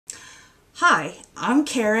Hi, I'm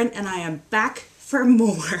Karen and I am back for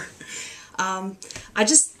more. I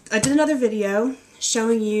did another video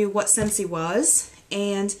showing you what Scentsy was,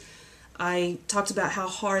 and I talked about how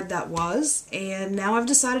hard that was, and now I've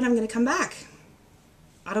decided I'm going to come back.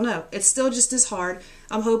 I don't know, it's still just as hard.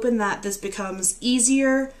 I'm hoping that this becomes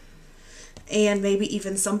easier and maybe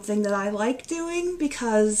even something that I like doing,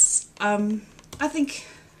 because I think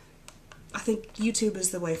YouTube is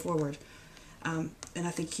the way forward. And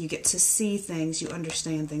I think you get to see things, you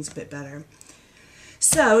understand things a bit better.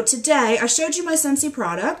 So today I showed you my Scentsy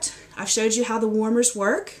product. I've showed you how the warmers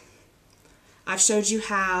work. I've showed you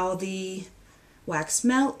how the wax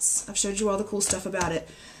melts. I've showed you all the cool stuff about it.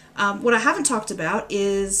 What I haven't talked about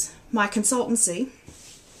is my consultancy.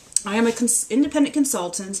 I am an independent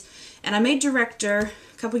consultant, and I made director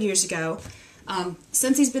a couple years ago.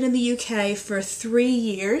 Scentsy's been in the UK for 3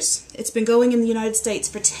 years. It's been going in the United States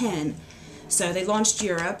for 10. So they launched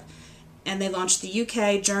Europe, and they launched the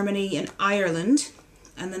UK, Germany, and Ireland,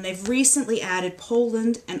 and then they've recently added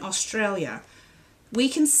Poland and Australia. We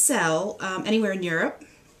can sell anywhere in Europe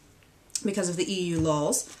because of the EU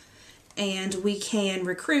laws, and we can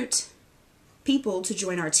recruit people to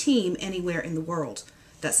join our team anywhere in the world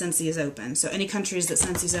that Scentsy is open. So any countries that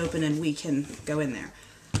Scentsy's open in, we can go in there.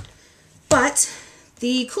 But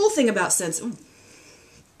the cool thing about Scentsy...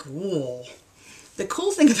 The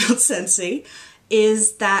cool thing about Scentsy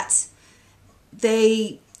is that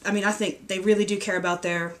I think they really do care about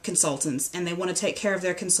their consultants, and they want to take care of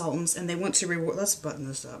their consultants, and they want to reward... Let's button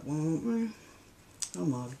this up, won't we? Oh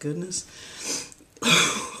my goodness.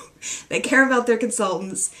 They care about their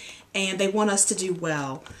consultants, and they want us to do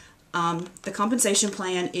well. The compensation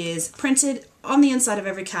plan is printed on the inside of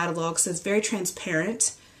every catalog, so it's very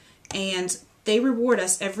transparent, and they reward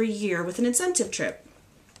us every year with an incentive trip.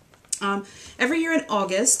 Every year in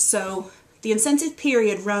August, so the incentive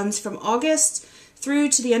period runs from August through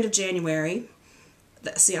to the end of January.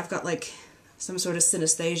 See, I've got like some sort of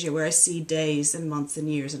synesthesia where I see days and months and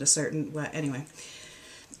years in a certain way. Anyway,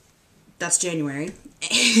 that's January.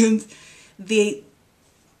 And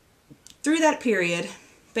through that period,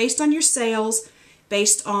 based on your sales,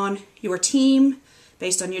 based on your team,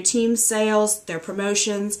 based on your team's sales, their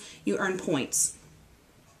promotions, you earn points.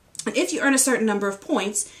 And if you earn a certain number of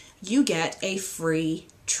points, you get a free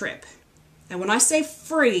trip. And when I say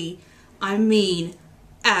free, I mean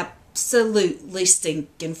absolutely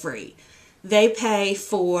stinking free. They pay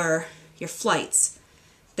for your flights.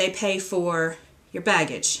 They pay for your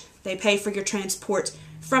baggage. They pay for your transport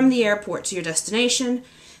from the airport to your destination.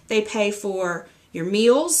 They pay for your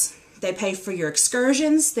meals. They pay for your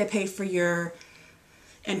excursions. They pay for your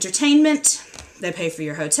entertainment. They pay for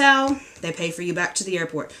your hotel. They pay for you back to the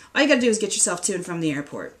airport. All you gotta do is get yourself to and from the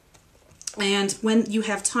airport. And when you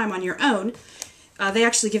have time on your own, they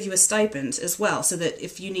actually give you a stipend as well, so that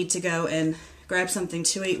if you need to go and grab something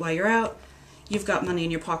to eat while you're out, you've got money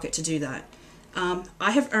in your pocket to do that.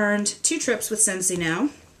 I have earned 2 trips with Scentsy now.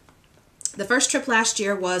 The first trip last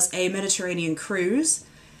year was a Mediterranean cruise,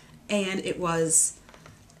 and it was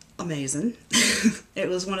amazing. It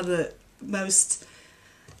was one of the most...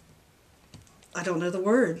 I don't know the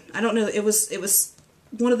word. I don't know. It was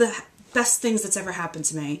one of the best things that's ever happened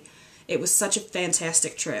to me. It was such a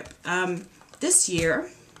fantastic trip. This year,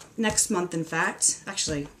 next month in fact,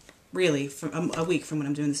 actually really from a week from when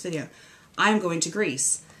I'm doing this video, I'm going to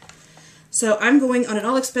Greece. So I'm going on an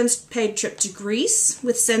all-expense-paid trip to Greece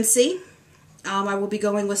with Scentsy. I will be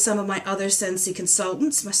going with some of my other Scentsy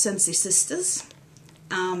consultants, my Scentsy sisters,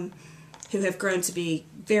 who have grown to be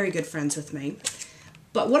very good friends with me.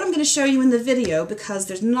 But what I'm going to show you in the video, because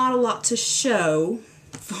there's not a lot to show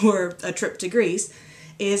for a trip to Greece,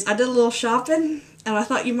 is I did a little shopping, and I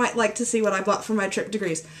thought you might like to see what I bought for my trip to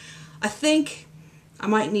Greece. I think I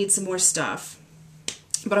might need some more stuff,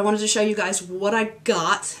 but I wanted to show you guys what I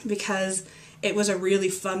got, because it was a really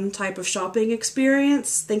fun type of shopping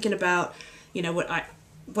experience, thinking about, you know, what am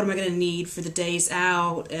I going to need for the days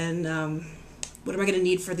out, and what am I going to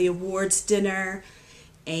need for the awards dinner,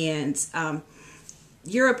 and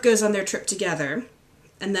Europe goes on their trip together,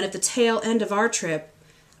 and then at the tail end of our trip,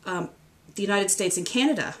 the United States and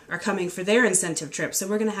Canada are coming for their incentive trip. So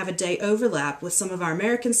we're going to have a day overlap with some of our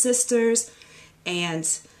American sisters, and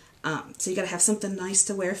so you got to have something nice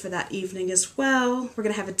to wear for that evening as well. We're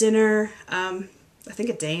going to have a dinner, I think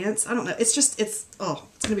a dance, I don't know. It's going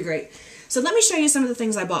to be great. So let me show you some of the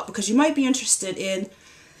things I bought, because you might be interested in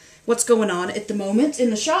what's going on at the moment in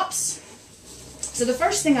the shops. So the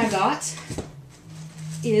first thing I got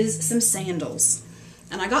is some sandals.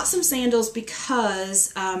 And I got some sandals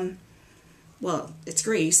because well, it's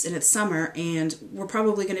Greece and it's summer, and we're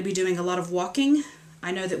probably going to be doing a lot of walking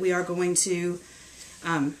I know that we are going to,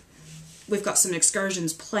 we've got some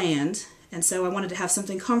excursions planned, and so I wanted to have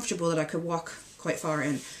something comfortable that I could walk quite far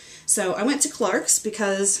in. So I went to Clark's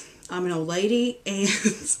because I'm an old lady, and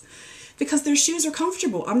because their shoes are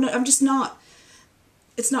comfortable. I'm just not,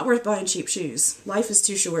 it's not worth buying cheap shoes. Life is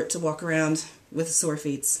too short to walk around with sore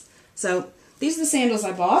feet. So these are the sandals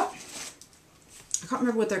I bought. I can't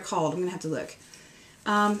remember what they're called. I'm going to have to look.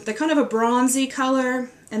 They're kind of a bronzy color,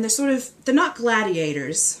 and they're not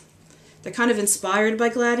gladiators. They're kind of inspired by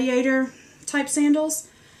gladiator type sandals,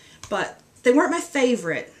 but they weren't my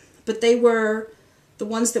favorite, but they were the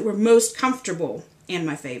ones that were most comfortable and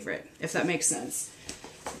my favorite, if that makes sense.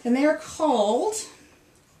 And they are called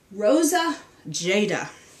Rosa Jada.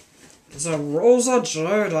 It's a Rosa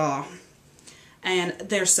Jada. And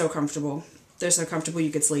they're so comfortable. They're so comfortable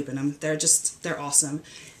you could sleep in them. They're awesome.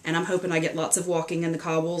 And I'm hoping I get lots of walking in the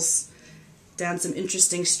cobbles, down some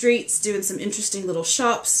interesting streets, doing some interesting little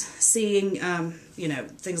shops, seeing, you know,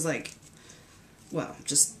 things like, well,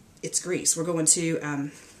 just, it's Greece. We're going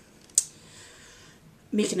to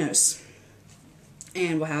Mykonos,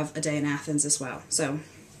 and we'll have a day in Athens as well. So,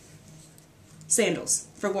 sandals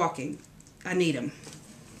for walking. I need them.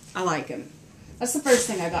 I like them. That's the first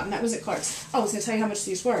thing I got, and that was at Clark's. Oh, I was going to tell you how much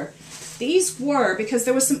these were. These were, because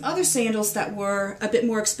there was some other sandals that were a bit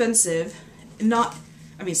more expensive, not,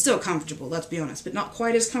 I mean, still comfortable, let's be honest, but not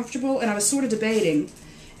quite as comfortable, and I was sort of debating,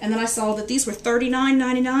 and then I saw that these were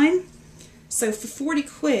 $39.99, so for 40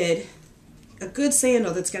 quid, a good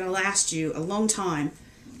sandal that's going to last you a long time,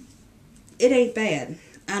 it ain't bad.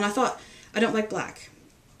 And I thought, I don't like black.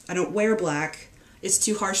 I don't wear black. It's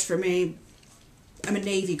too harsh for me. I'm a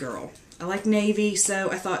navy girl. I like navy,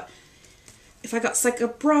 so I thought if I got like a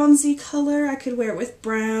bronzy color, I could wear it with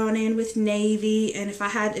brown and with navy, and if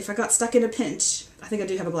I got stuck in a pinch, I think I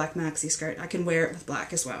do have a black maxi skirt, I can wear it with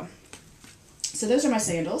black as well. So those are my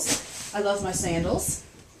sandals. I love my sandals.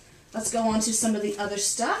 Let's go on to some of the other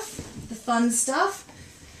stuff, the fun stuff.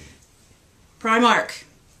 Primark.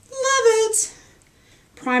 Love it!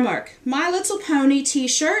 Primark. My Little Pony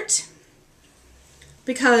t-shirt,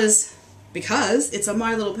 because it's a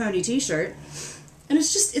My Little Pony t-shirt, and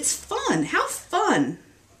it's fun. How fun?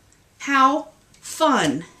 How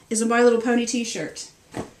fun is a My Little Pony t-shirt?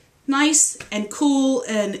 Nice and cool,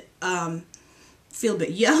 and feel a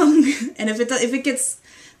bit young, and if it gets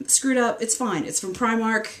screwed up, it's fine. It's from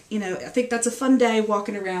Primark. You know, I think that's a fun day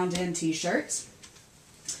walking around in t-shirts.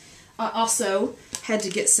 I also had to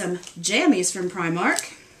get some jammies from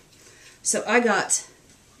Primark. So I got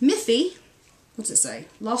Miffy. What's it say?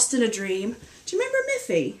 Lost in a Dream. Do you remember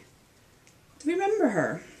Miffy? Do you remember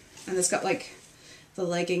her? And it's got like the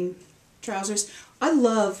legging trousers. I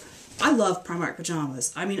love Primark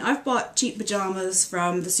pajamas. I mean, I've bought cheap pajamas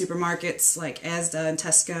from the supermarkets like Asda and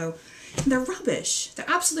Tesco, and they're rubbish. They're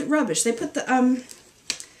absolute rubbish. They put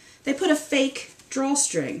a fake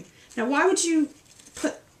drawstring. Now, why would you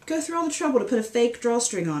go through all the trouble to put a fake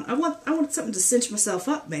drawstring on? I want something to cinch myself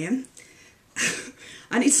up, man.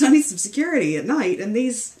 I need some security at night, and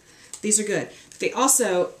these are good.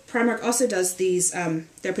 Primark also does these,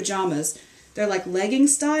 their pajamas. They're like legging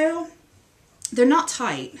style. They're not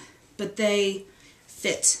tight, but they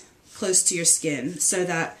fit close to your skin so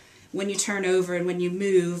that when you turn over and when you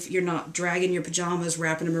move, you're not dragging your pajamas,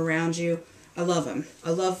 wrapping them around you. I love them. I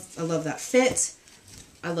love that fit.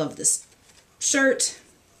 I love this shirt.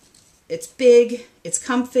 It's big. It's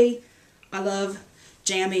comfy. I love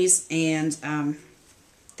jammies, and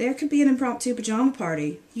there could be an impromptu pajama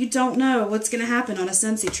party. You don't know what's going to happen on a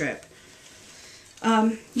Scentsy trip.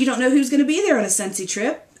 You don't know who's going to be there on a Scentsy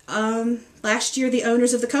trip. Last year, the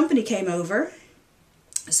owners of the company came over,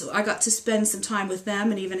 so I got to spend some time with them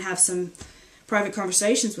and even have some private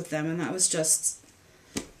conversations with them, and that was just,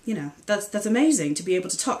 you know, that's amazing to be able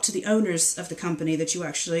to talk to the owners of the company that you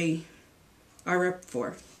actually are a rep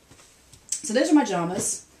for. So those are my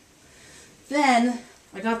pajamas. Then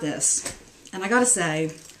I got this, and I gotta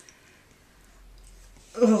say,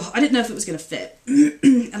 I didn't know if it was gonna fit,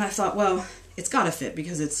 and I thought, well, it's gotta fit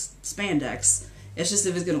because it's spandex. It's just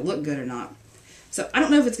if it's gonna look good or not. So I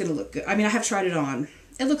don't know if it's gonna look good. I mean, I have tried it on.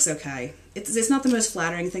 It looks okay. It's not the most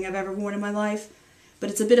flattering thing I've ever worn in my life, but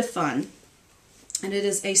it's a bit of fun. And it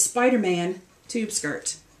is a Spider-Man tube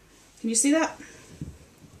skirt. Can you see that?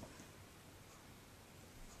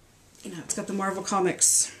 You know, it's got the Marvel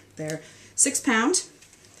Comics there. £6.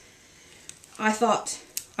 I thought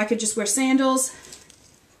I could just wear sandals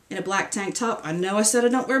and a black tank top. I know I said I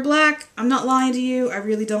don't wear black. I'm not lying to you. I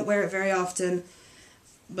really don't wear it very often.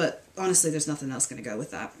 But honestly, there's nothing else going to go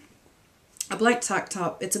with that. A black tank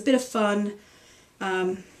top. It's a bit of fun.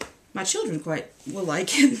 My children quite will like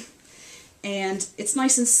it. And it's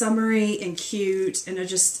nice and summery and cute, and they're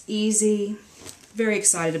just easy. Very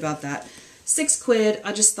excited about that. £6.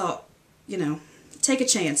 I just thought, you know, take a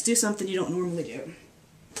chance. Do something you don't normally do.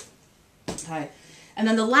 Okay. And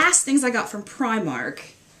then the last things I got from Primark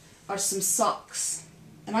are some socks.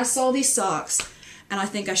 And I saw these socks, and I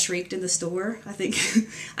think I shrieked in the store. I think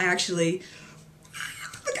I actually,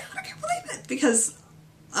 oh my God, I can't believe it. Because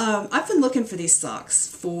I've been looking for these socks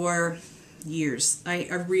for years.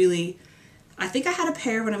 I think I had a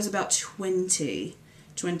pair when I was about 20,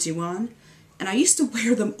 21. And I used to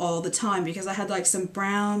wear them all the time because I had like some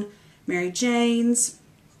brown Mary Janes.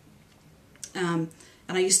 And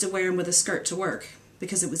I used to wear them with a skirt to work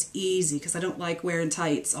because it was easy, because I don't like wearing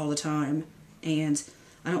tights all the time. And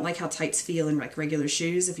I don't like how tights feel in like regular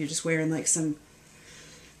shoes if you're just wearing like some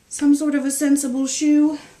sort of a sensible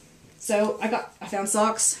shoe. So I found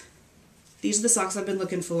socks. These are the socks I've been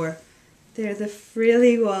looking for. They're the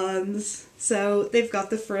frilly ones. So they've got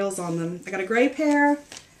the frills on them. I got a gray pair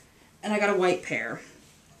and I got a white pair.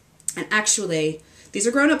 And actually, these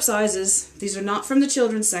are grown-up sizes. These are not from the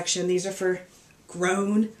children's section. These are for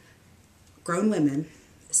grown women.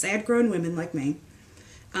 Sad grown women like me.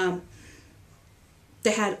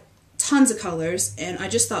 They had tons of colors, and I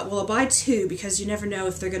just thought, well, I'll buy two because you never know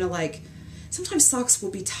if they're going to like... Sometimes socks will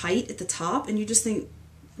be tight at the top, and you just think,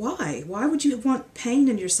 why? Why would you want pain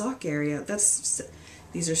in your sock area?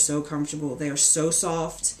 These are so comfortable. They are so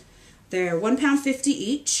soft. They're £1.50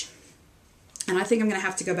 each, and I think I'm going to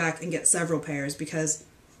have to go back and get several pairs because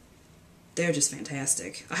they're just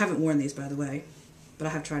fantastic. I haven't worn these, by the way, but I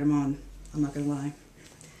have tried them on. I'm not going to lie.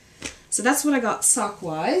 So that's what I got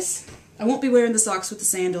sock-wise. I won't be wearing the socks with the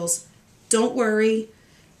sandals. Don't worry.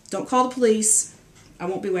 Don't call the police. I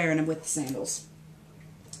won't be wearing them with the sandals.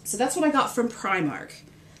 So that's what I got from Primark.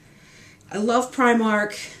 I love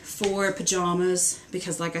Primark for pajamas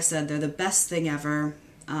because, like I said, they're the best thing ever.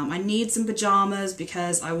 I need some pajamas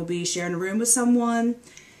because I will be sharing a room with someone,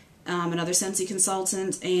 another Scentsy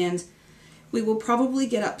consultant, and we will probably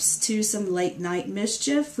get up to some late night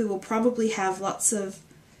mischief. We will probably have lots of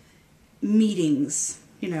meetings,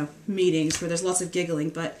 meetings where there's lots of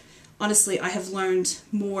giggling, but honestly, I have learned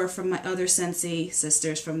more from my other Scentsy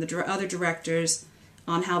sisters, from the other directors,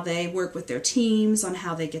 on how they work with their teams, on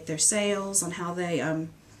how they get their sales, on how they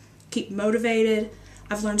keep motivated.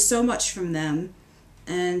 I've learned so much from them,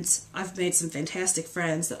 and I've made some fantastic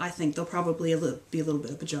friends that I think there'll probably be a little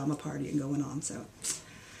bit of pajama partying going on, so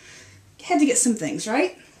had to get some things,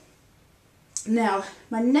 right? Now,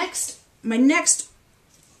 my next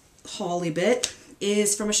hauly bit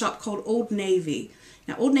is from a shop called Old Navy.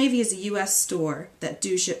 Now, Old Navy is a US store that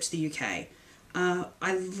do ship to the UK.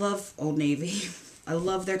 I love Old Navy. I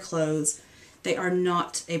love their clothes. They are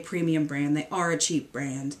not a premium brand. They are a cheap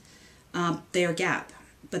brand. They are Gap,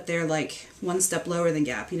 but they're like one step lower than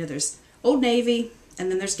Gap. There's Old Navy,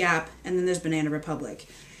 and then there's Gap, and then there's Banana Republic.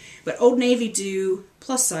 But Old Navy do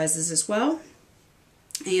plus sizes as well,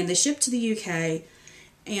 and they ship to the UK,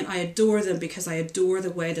 and I adore them because I adore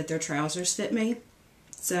the way that their trousers fit me.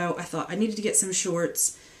 So I thought I needed to get some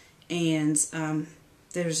shorts, and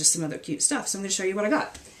there's just some other cute stuff. So I'm going to show you what I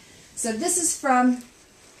got. So this is from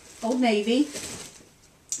Old Navy.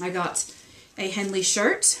 I got a Henley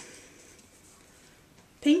shirt.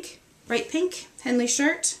 Pink, bright pink Henley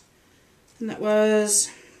shirt. And that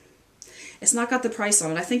was, it's not got the price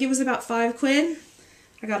on it. I think it was about £5.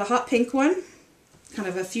 I got a hot pink one, kind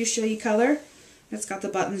of a fuchsia color. It's got the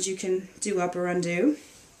buttons you can do up or undo.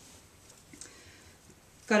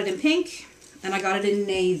 Got it in pink, and I got it in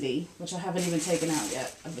navy, which I haven't even taken out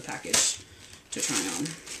yet of the package to try on.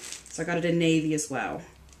 So I got it in navy as well.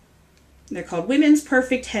 They're called Women's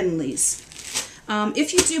Perfect Henleys.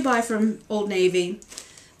 If you do buy from Old Navy,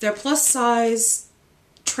 their plus size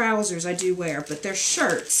trousers I do wear, but their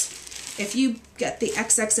shirts, if you get the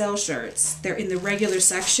XXL shirts, they're in the regular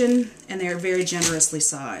section, and they're very generously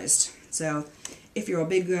sized. So if you're a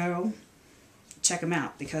big girl, check them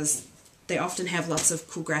out, because they often have lots of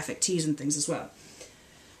cool graphic tees and things as well.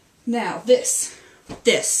 Now, this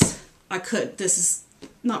is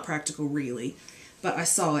not practical really, but I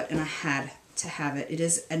saw it and I had to have it. It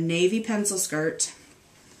is a navy pencil skirt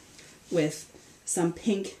with some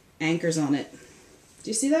pink anchors on it. Do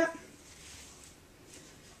you see that?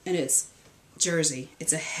 And it's jersey.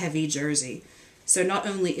 It's a heavy jersey. So not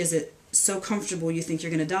only is it so comfortable you think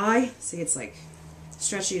you're going to die, see, it's like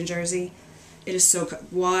stretchy and jersey. It is so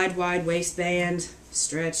wide waistband,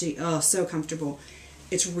 stretchy, oh, so comfortable.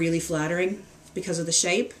 It's really flattering because of the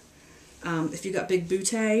shape. If you've got big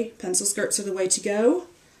bootay, pencil skirts are the way to go,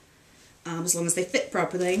 as long as they fit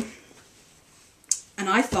properly. And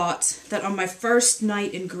I thought that on my first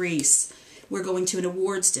night in Greece, we're going to an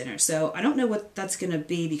awards dinner. So I don't know what that's going to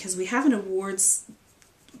be because we haven't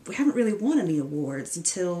really won any awards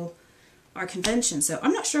until our convention. So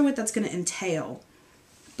I'm not sure what that's going to entail.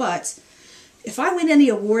 But if I win any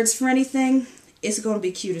awards for anything, it's going to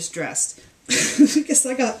be cutest dressed. Because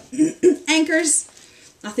I got anchors.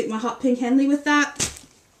 I think my hot pink Henley with that.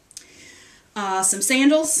 Some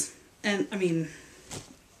sandals. And, I mean,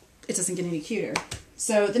 it doesn't get any cuter.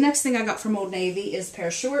 So the next thing I got from Old Navy is a pair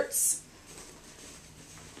of shorts.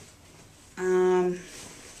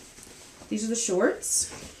 These are the shorts.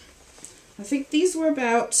 I think these were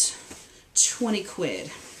about 20 quid.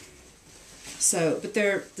 So, but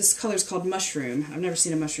this color's called Mushroom. I've never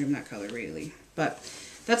seen a mushroom that color, really. But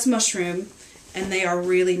that's Mushroom, and they are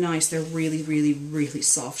really nice. They're really, really, really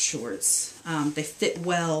soft shorts. They fit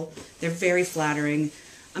well. They're very flattering.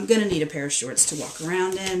 I'm going to need a pair of shorts to walk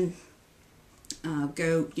around in.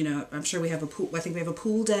 I'm sure we have a pool, I think we have a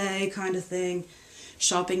pool day kind of thing.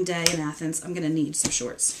 Shopping day in Athens. I'm going to need some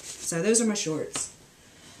shorts. So those are my shorts.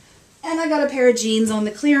 And I got a pair of jeans on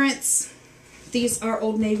the clearance. These are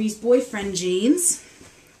Old Navy's boyfriend jeans.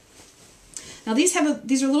 Now these are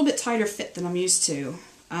a little bit tighter fit than I'm used to,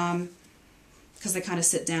 because they kind of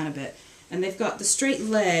sit down a bit. And they've got the straight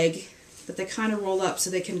leg, but they kind of roll up so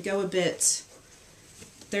they can go a bit.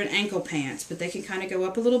 They're an ankle pants, but they can kind of go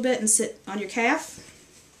up a little bit and sit on your calf.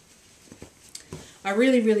 I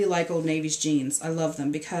really, really like Old Navy's jeans. I love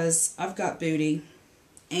them because I've got booty,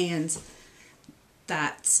 and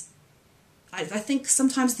that I think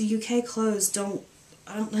sometimes the UK clothes I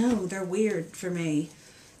don't know, they're weird for me.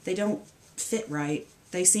 They don't fit right.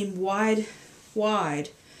 They seem wide,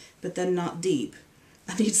 but then not deep.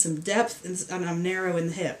 I need some depth, and I'm narrow in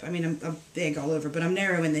the hip. I mean, I'm big all over, but I'm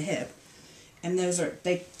narrow in the hip. And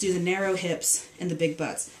they do the narrow hips and the big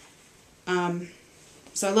butts.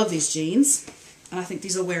 So I love these jeans. And I think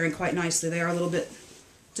these will wear in quite nicely. They are a little bit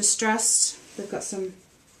distressed. They've got some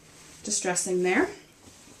distressing there.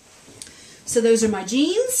 So those are my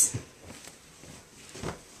jeans.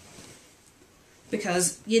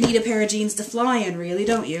 Because you need a pair of jeans to fly in, really,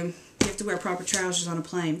 don't you? You have to wear proper trousers on a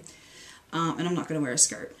plane. And I'm not going to wear a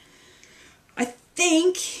skirt. I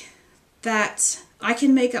think that I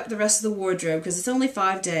can make up the rest of the wardrobe because it's only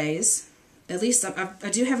 5 days. At least I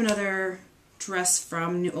do have another dress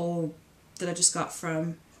from that I just got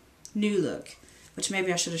from New Look, which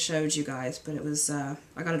maybe I should have showed you guys, but it was I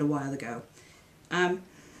got it a while ago. I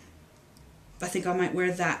think I might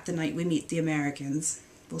wear that the night we meet the Americans.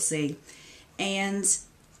 We'll see. And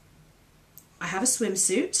I have a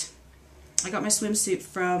swimsuit. I got my swimsuit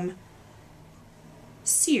from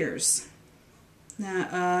Sears.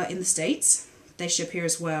 Now, in the States. They ship here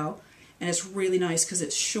as well. And it's really nice because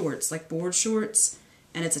it's shorts, like board shorts,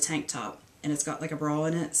 and it's a tank top. And it's got like a bra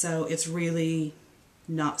in it, so it's really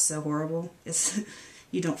not so horrible.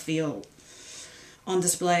 You don't feel on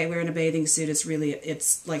display wearing a bathing suit.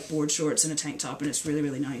 It's like board shorts and a tank top, and it's really,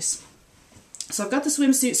 really nice. So I've got the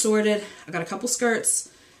swimsuit sorted. I've got a couple skirts,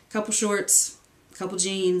 a couple shorts, a couple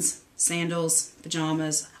jeans, sandals,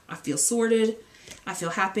 pajamas. I feel sorted. I feel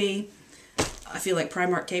happy. I feel like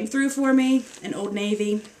Primark came through for me, and Old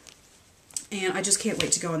Navy. And I just can't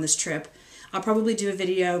wait to go on this trip. I'll probably do a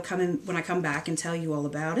video when I come back and tell you all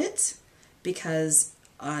about it, because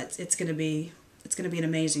it's gonna be an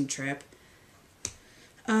amazing trip.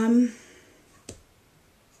 I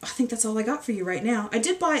think that's all I got for you right now. I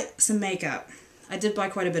did buy some makeup. I did buy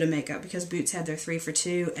quite a bit of makeup because Boots had their 3 for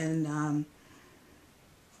 2, and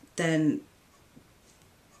then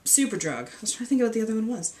Superdrug. I was trying to think of what the other one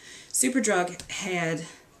was. Superdrug has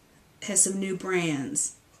some new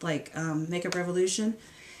brands, like Makeup Revolution.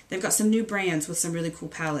 They've got some new brands with some really cool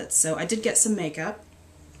palettes. So I did get some makeup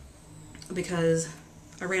because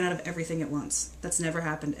I ran out of everything at once. That's never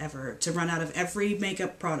happened ever. To run out of every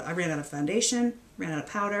makeup product. I ran out of foundation, ran out of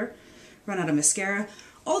powder, ran out of mascara,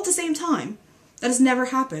 all at the same time. That has never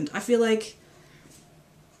happened. I feel like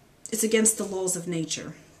it's against the laws of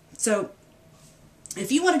nature. So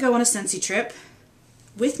if you want to go on a Scentsy trip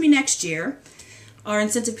with me next year, our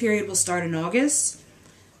incentive period will start in August.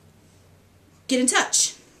 Get in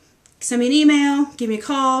touch. Send me an email, give me a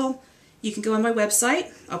call. You can go on my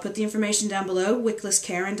website. I'll put the information down below,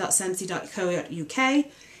 wicklesskaren.scentsy.co.uk,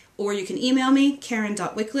 or you can email me,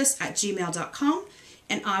 karen.wickles@gmail.com,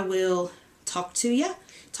 and I will talk to you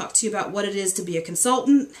about what it is to be a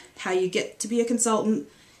consultant, how you get to be a consultant,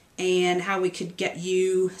 and how we could get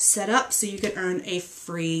you set up so you could earn a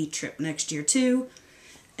free trip next year too,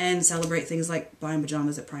 and celebrate things like buying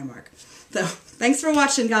pajamas at Primark. So, thanks for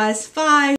watching, guys. Bye!